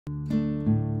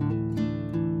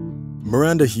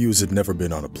Miranda Hughes had never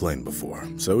been on a plane before,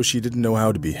 so she didn't know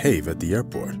how to behave at the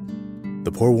airport.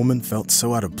 The poor woman felt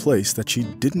so out of place that she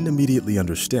didn't immediately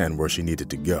understand where she needed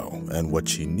to go and what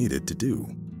she needed to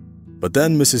do. But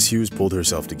then Mrs. Hughes pulled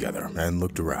herself together and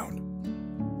looked around.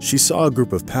 She saw a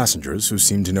group of passengers who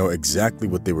seemed to know exactly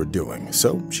what they were doing,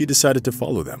 so she decided to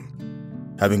follow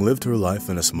them. Having lived her life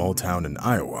in a small town in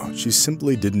Iowa, she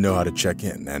simply didn't know how to check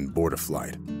in and board a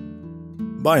flight.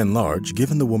 By and large,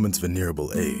 given the woman's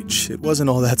venerable age, it wasn't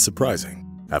all that surprising.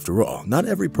 After all, not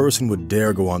every person would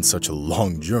dare go on such a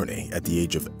long journey at the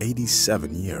age of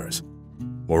 87 years.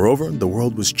 Moreover, the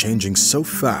world was changing so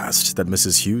fast that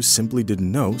Mrs. Hughes simply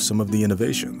didn't know some of the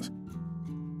innovations.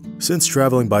 Since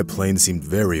traveling by plane seemed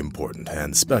very important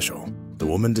and special, the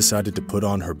woman decided to put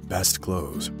on her best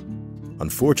clothes.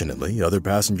 Unfortunately, other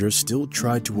passengers still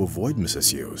tried to avoid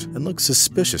Mrs. Hughes and looked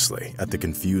suspiciously at the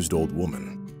confused old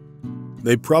woman.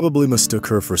 They probably mistook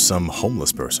her for some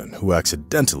homeless person who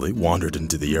accidentally wandered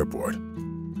into the airport.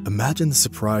 Imagine the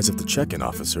surprise of the check-in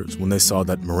officers when they saw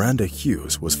that Miranda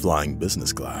Hughes was flying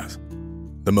business class.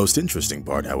 The most interesting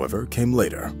part, however, came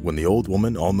later when the old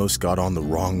woman almost got on the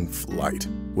wrong flight,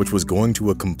 which was going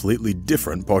to a completely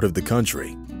different part of the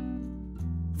country.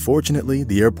 Fortunately,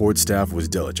 the airport staff was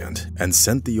diligent and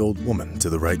sent the old woman to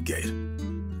the right gate.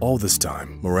 All this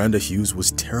time, Miranda Hughes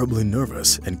was terribly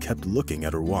nervous and kept looking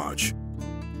at her watch.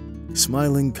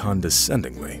 Smiling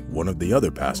condescendingly, one of the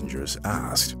other passengers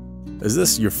asked, "Is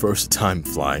this your first time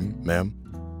flying, ma'am?"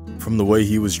 From the way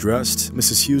he was dressed,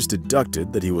 Mrs. Hughes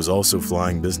deducted that he was also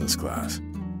flying business class.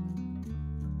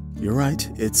 "You're right,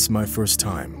 it's my first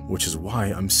time, which is why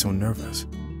I'm so nervous,"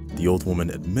 the old woman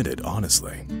admitted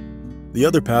honestly. The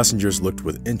other passengers looked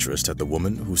with interest at the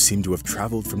woman who seemed to have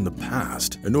traveled from the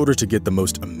past in order to get the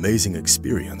most amazing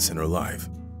experience in her life.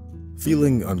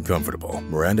 Feeling uncomfortable,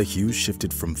 Miranda Hughes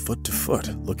shifted from foot to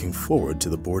foot, looking forward to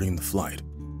the boarding the flight.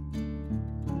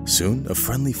 Soon, a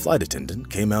friendly flight attendant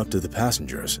came out to the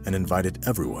passengers and invited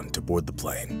everyone to board the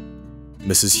plane.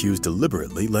 Mrs. Hughes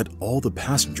deliberately let all the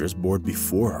passengers board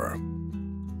before her.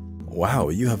 "Wow,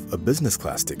 you have a business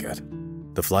class ticket,"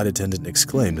 the flight attendant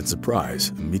exclaimed in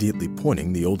surprise, immediately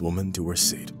pointing the old woman to her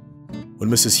seat.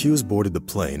 When Mrs. Hughes boarded the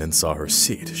plane and saw her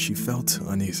seat, she felt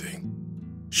uneasy.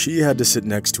 She had to sit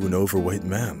next to an overweight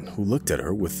man who looked at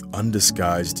her with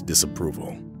undisguised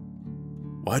disapproval.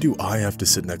 "Why do I have to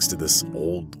sit next to this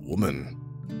old woman?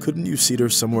 Couldn't you seat her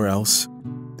somewhere else?"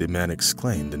 the man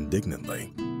exclaimed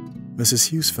indignantly. Mrs.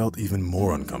 Hughes felt even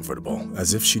more uncomfortable,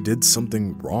 as if she did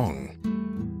something wrong.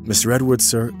 "Mr. Edwards,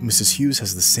 sir, Mrs. Hughes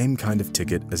has the same kind of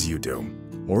ticket as you do.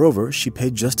 Moreover, she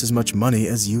paid just as much money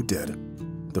as you did,"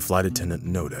 the flight attendant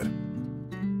noted.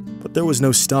 But there was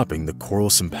no stopping the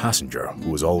quarrelsome passenger who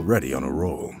was already on a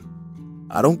roll.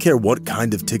 "I don't care what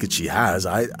kind of ticket she has.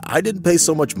 I didn't pay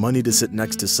so much money to sit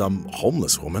next to some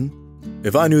homeless woman.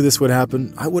 If I knew this would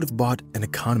happen, I would have bought an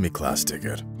economy class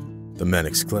ticket," the man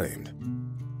exclaimed.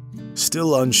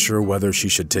 Still unsure whether she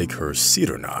should take her seat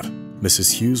or not,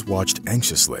 Mrs. Hughes watched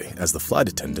anxiously as the flight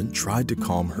attendant tried to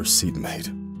calm her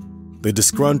seatmate. The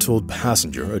disgruntled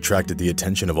passenger attracted the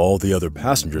attention of all the other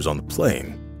passengers on the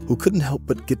plane, who couldn't help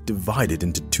but get divided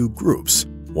into two groups,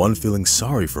 one feeling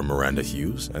sorry for Miranda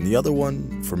Hughes and the other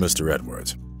one for Mr.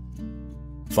 Edwards.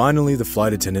 Finally, the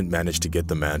flight attendant managed to get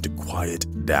the man to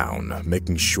quiet down,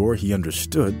 making sure he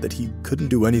understood that he couldn't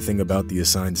do anything about the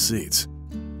assigned seats.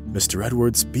 "Mr.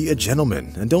 Edwards, be a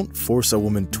gentleman and don't force a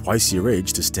woman twice your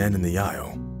age to stand in the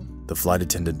aisle," the flight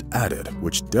attendant added,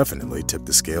 which definitely tipped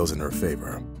the scales in her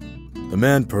favor. The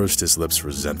man pursed his lips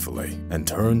resentfully and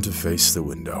turned to face the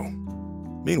window.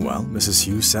 Meanwhile, Mrs.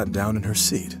 Hughes sat down in her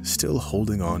seat, still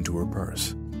holding on to her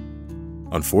purse.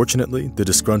 Unfortunately, the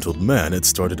disgruntled man had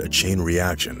started a chain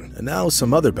reaction, and now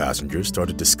some other passengers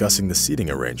started discussing the seating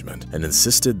arrangement and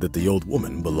insisted that the old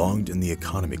woman belonged in the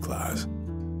economy class.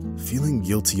 Feeling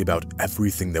guilty about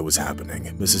everything that was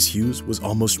happening, Mrs. Hughes was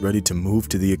almost ready to move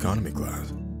to the economy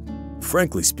class.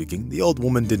 Frankly speaking, the old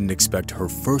woman didn't expect her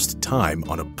first time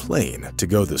on a plane to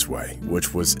go this way,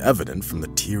 which was evident from the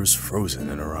tears frozen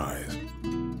in her eyes.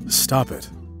 "Stop it.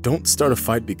 Don't start a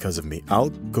fight because of me. I'll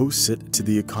go sit to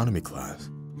the economy class."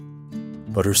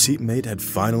 But her seatmate had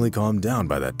finally calmed down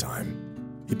by that time.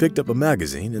 He picked up a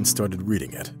magazine and started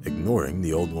reading it, ignoring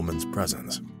the old woman's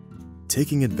presence.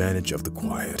 Taking advantage of the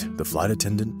quiet, the flight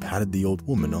attendant patted the old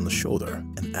woman on the shoulder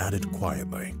and added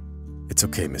quietly, "It's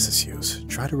okay, Mrs. Hughes.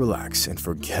 Try to relax and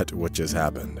forget what just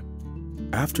happened."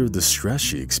 After the stress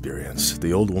she experienced,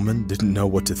 the old woman didn't know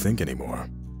what to think anymore.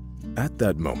 At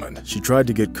that moment, she tried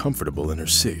to get comfortable in her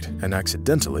seat and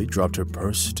accidentally dropped her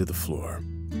purse to the floor.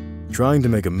 Trying to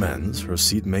make amends, her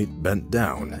seatmate bent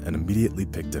down and immediately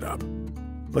picked it up.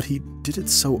 but he did it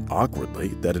so awkwardly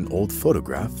that an old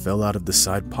photograph fell out of the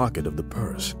side pocket of the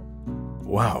purse.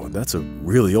 "Wow, that's a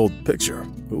really old picture.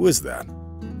 Who is that?"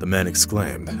 the man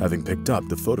exclaimed, having picked up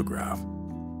the photograph.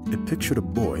 It pictured a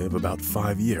boy of about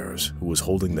 5 years who was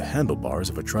holding the handlebars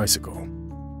of a tricycle.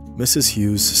 Mrs.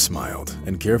 Hughes smiled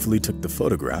and carefully took the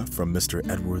photograph from Mr.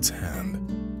 Edwards' hand.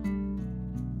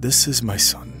 "This is my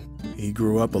son. He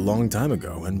grew up a long time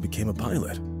ago and became a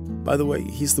pilot. By the way,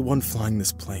 he's the one flying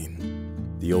this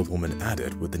plane," the old woman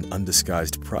added with an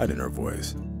undisguised pride in her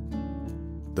voice.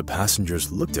 The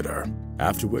passengers looked at her,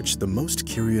 after which the most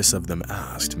curious of them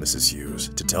asked Mrs. Hughes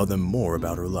to tell them more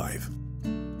about her life.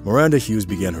 Miranda Hughes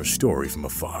began her story from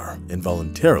afar,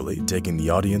 involuntarily taking the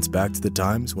audience back to the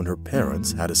times when her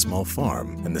parents had a small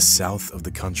farm in the south of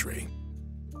the country.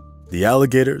 The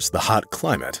alligators, the hot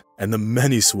climate, and the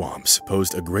many swamps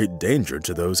posed a great danger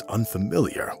to those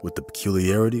unfamiliar with the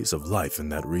peculiarities of life in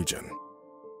that region.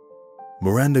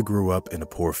 Miranda grew up in a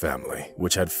poor family,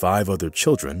 which had 5 other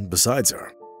children besides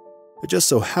her. It just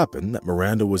so happened that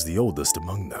Miranda was the oldest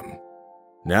among them.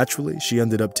 Naturally, she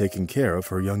ended up taking care of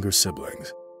her younger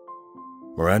siblings.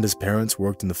 Miranda's parents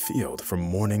worked in the field from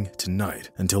morning to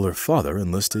night until her father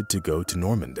enlisted to go to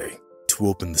Normandy to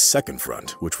open the second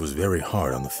front, which was very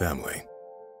hard on the family.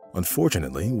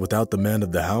 Unfortunately, without the man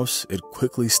of the house, it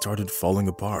quickly started falling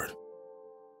apart.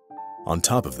 On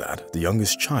top of that, the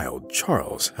youngest child,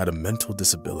 Charles, had a mental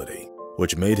disability,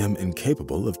 which made him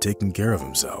incapable of taking care of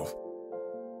himself.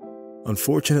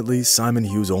 Unfortunately, Simon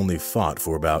Hughes only fought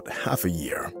for about half a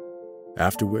year,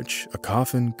 after which a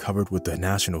coffin covered with the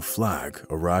national flag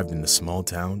arrived in a small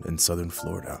town in southern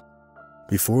Florida.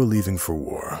 Before leaving for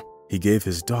war, he gave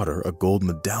his daughter a gold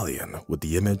medallion with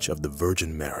the image of the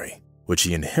Virgin Mary, which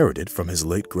he inherited from his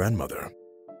late grandmother.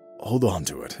 "Hold on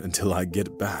to it until I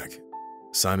get back,"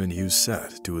 Simon Hughes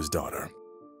said to his daughter.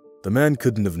 The man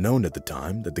couldn't have known at the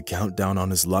time that the countdown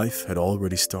on his life had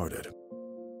already started.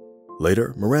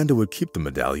 Later, Miranda would keep the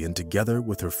medallion together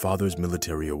with her father's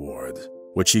military awards,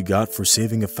 which he got for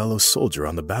saving a fellow soldier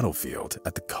on the battlefield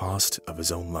at the cost of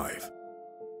his own life.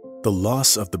 The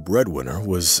loss of the breadwinner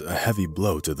was a heavy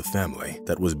blow to the family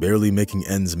that was barely making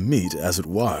ends meet as it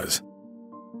was.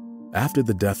 After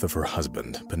the death of her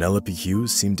husband, Penelope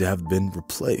Hughes seemed to have been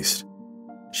replaced.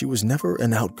 She was never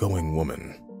an outgoing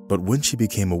woman, but when she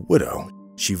became a widow,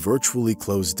 she virtually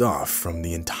closed off from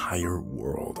the entire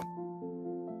world.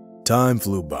 Time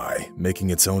flew by,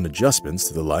 making its own adjustments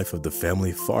to the life of the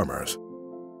family farmers.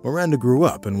 Miranda grew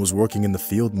up and was working in the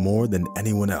field more than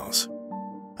anyone else.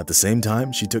 At the same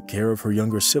time, she took care of her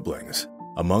younger siblings,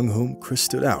 among whom Chris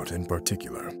stood out in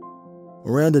particular.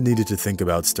 Miranda needed to think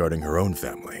about starting her own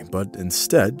family, but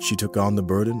instead she took on the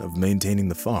burden of maintaining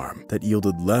the farm that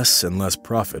yielded less and less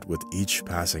profit with each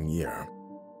passing year.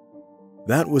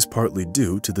 That was partly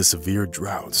due to the severe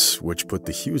droughts, which put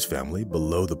the Hughes family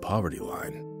below the poverty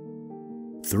line.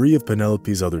 3 of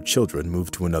Penelope's other children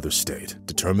moved to another state,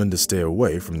 determined to stay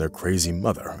away from their crazy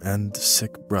mother and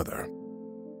sick brother.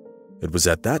 It was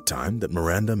at that time that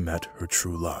Miranda met her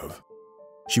true love.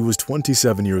 She was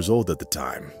 27 years old at the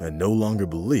time and no longer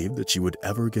believed that she would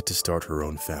ever get to start her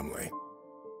own family.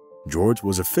 George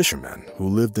was a fisherman who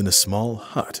lived in a small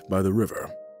hut by the river.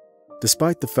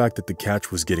 Despite the fact that the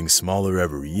catch was getting smaller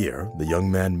every year, the young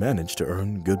man managed to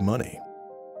earn good money.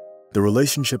 The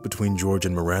relationship between George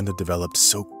and Miranda developed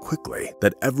so quickly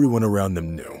that everyone around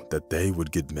them knew that they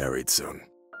would get married soon.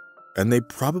 And they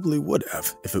probably would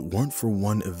have if it weren't for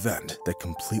one event that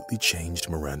completely changed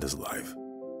Miranda's life.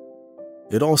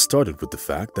 It all started with the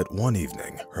fact that one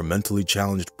evening, her mentally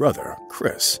challenged brother,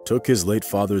 Chris, took his late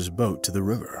father's boat to the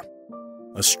river.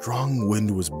 A strong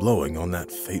wind was blowing on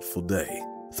that fateful day,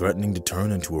 threatening to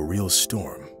turn into a real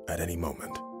storm at any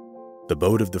moment. The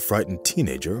boat of the frightened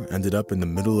teenager ended up in the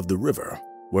middle of the river,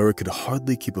 where it could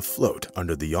hardly keep afloat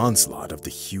under the onslaught of the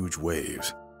huge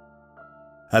waves.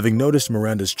 Having noticed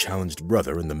Miranda's challenged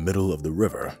brother in the middle of the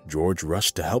river, George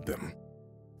rushed to help him.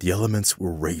 The elements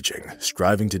were raging,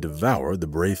 striving to devour the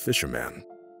brave fisherman.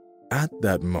 At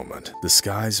that moment, the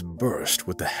skies burst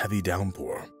with a heavy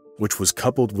downpour, which was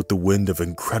coupled with the wind of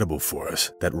incredible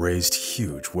force that raised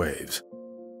huge waves.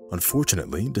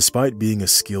 Unfortunately, despite being a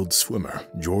skilled swimmer,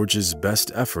 George's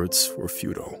best efforts were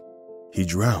futile. He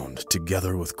drowned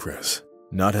together with Chris,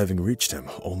 not having reached him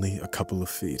only a couple of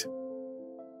feet.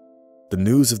 The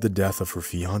news of the death of her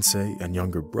fiancé and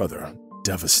younger brother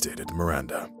devastated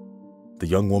Miranda. The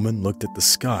young woman looked at the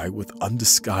sky with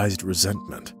undisguised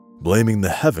resentment, blaming the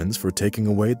heavens for taking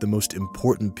away the most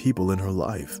important people in her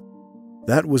life.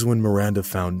 That was when Miranda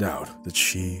found out that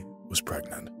she was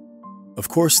pregnant. Of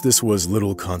course, this was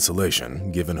little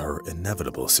consolation given her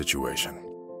inevitable situation.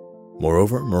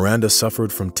 Moreover, Miranda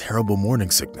suffered from terrible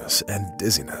morning sickness and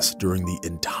dizziness during the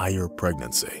entire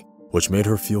pregnancy, which made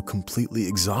her feel completely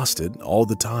exhausted all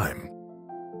the time.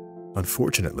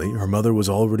 Unfortunately, her mother was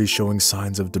already showing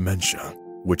signs of dementia,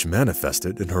 which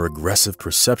manifested in her aggressive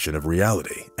perception of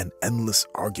reality and endless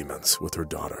arguments with her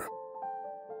daughter.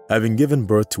 Having given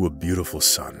birth to a beautiful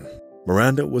son,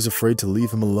 Miranda was afraid to leave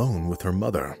him alone with her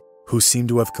mother, who seemed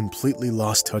to have completely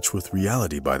lost touch with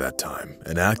reality by that time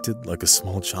and acted like a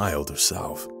small child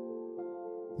herself.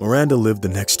 Miranda lived the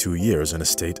next 2 years in a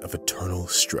state of eternal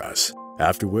stress,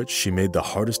 after which she made the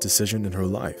hardest decision in her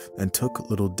life and took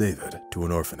little David to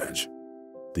an orphanage.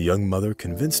 The young mother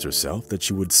convinced herself that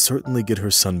she would certainly get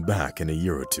her son back in a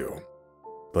year or two,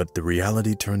 but the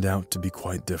reality turned out to be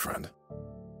quite different.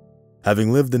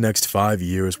 Having lived the next 5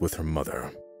 years with her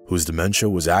mother, whose dementia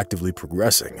was actively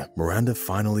progressing, Miranda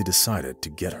finally decided to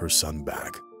get her son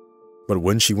back. But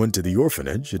when she went to the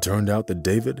orphanage, it turned out that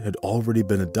David had already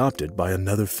been adopted by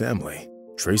another family,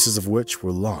 traces of which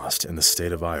were lost in the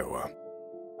state of Iowa.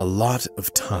 A lot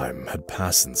of time had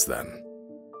passed since then.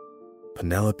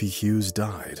 Penelope Hughes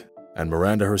died, and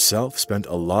Miranda herself spent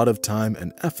a lot of time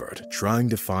and effort trying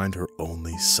to find her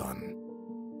only son.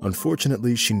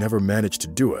 Unfortunately, she never managed to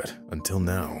do it until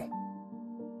now.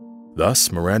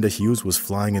 Thus, Miranda Hughes was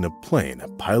flying in a plane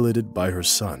piloted by her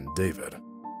son, David.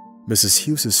 Mrs.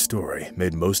 Hughes' story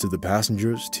made most of the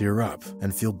passengers tear up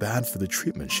and feel bad for the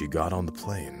treatment she got on the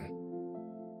plane.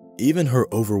 Even her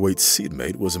overweight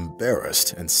seatmate was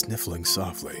embarrassed and sniffling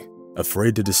softly,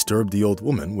 afraid to disturb the old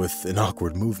woman with an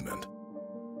awkward movement.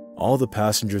 All the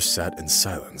passengers sat in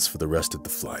silence for the rest of the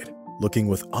flight, looking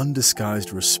with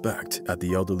undisguised respect at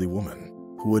the elderly woman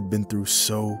who had been through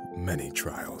so many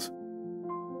trials.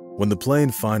 When the plane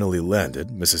finally landed,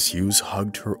 Mrs. Hughes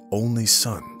hugged her only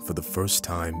son for the first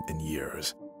time in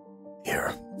years.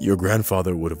 "Here, your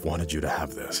grandfather would have wanted you to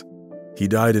have this. He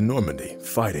died in Normandy,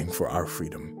 fighting for our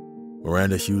freedom,"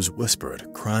 Miranda Hughes whispered,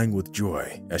 crying with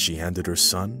joy as she handed her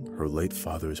son her late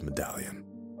father's medallion.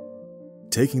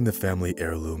 Taking the family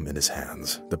heirloom in his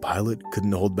hands, the pilot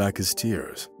couldn't hold back his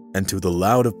tears, and to the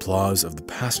loud applause of the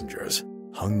passengers,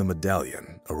 hung the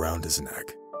medallion around his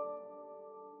neck.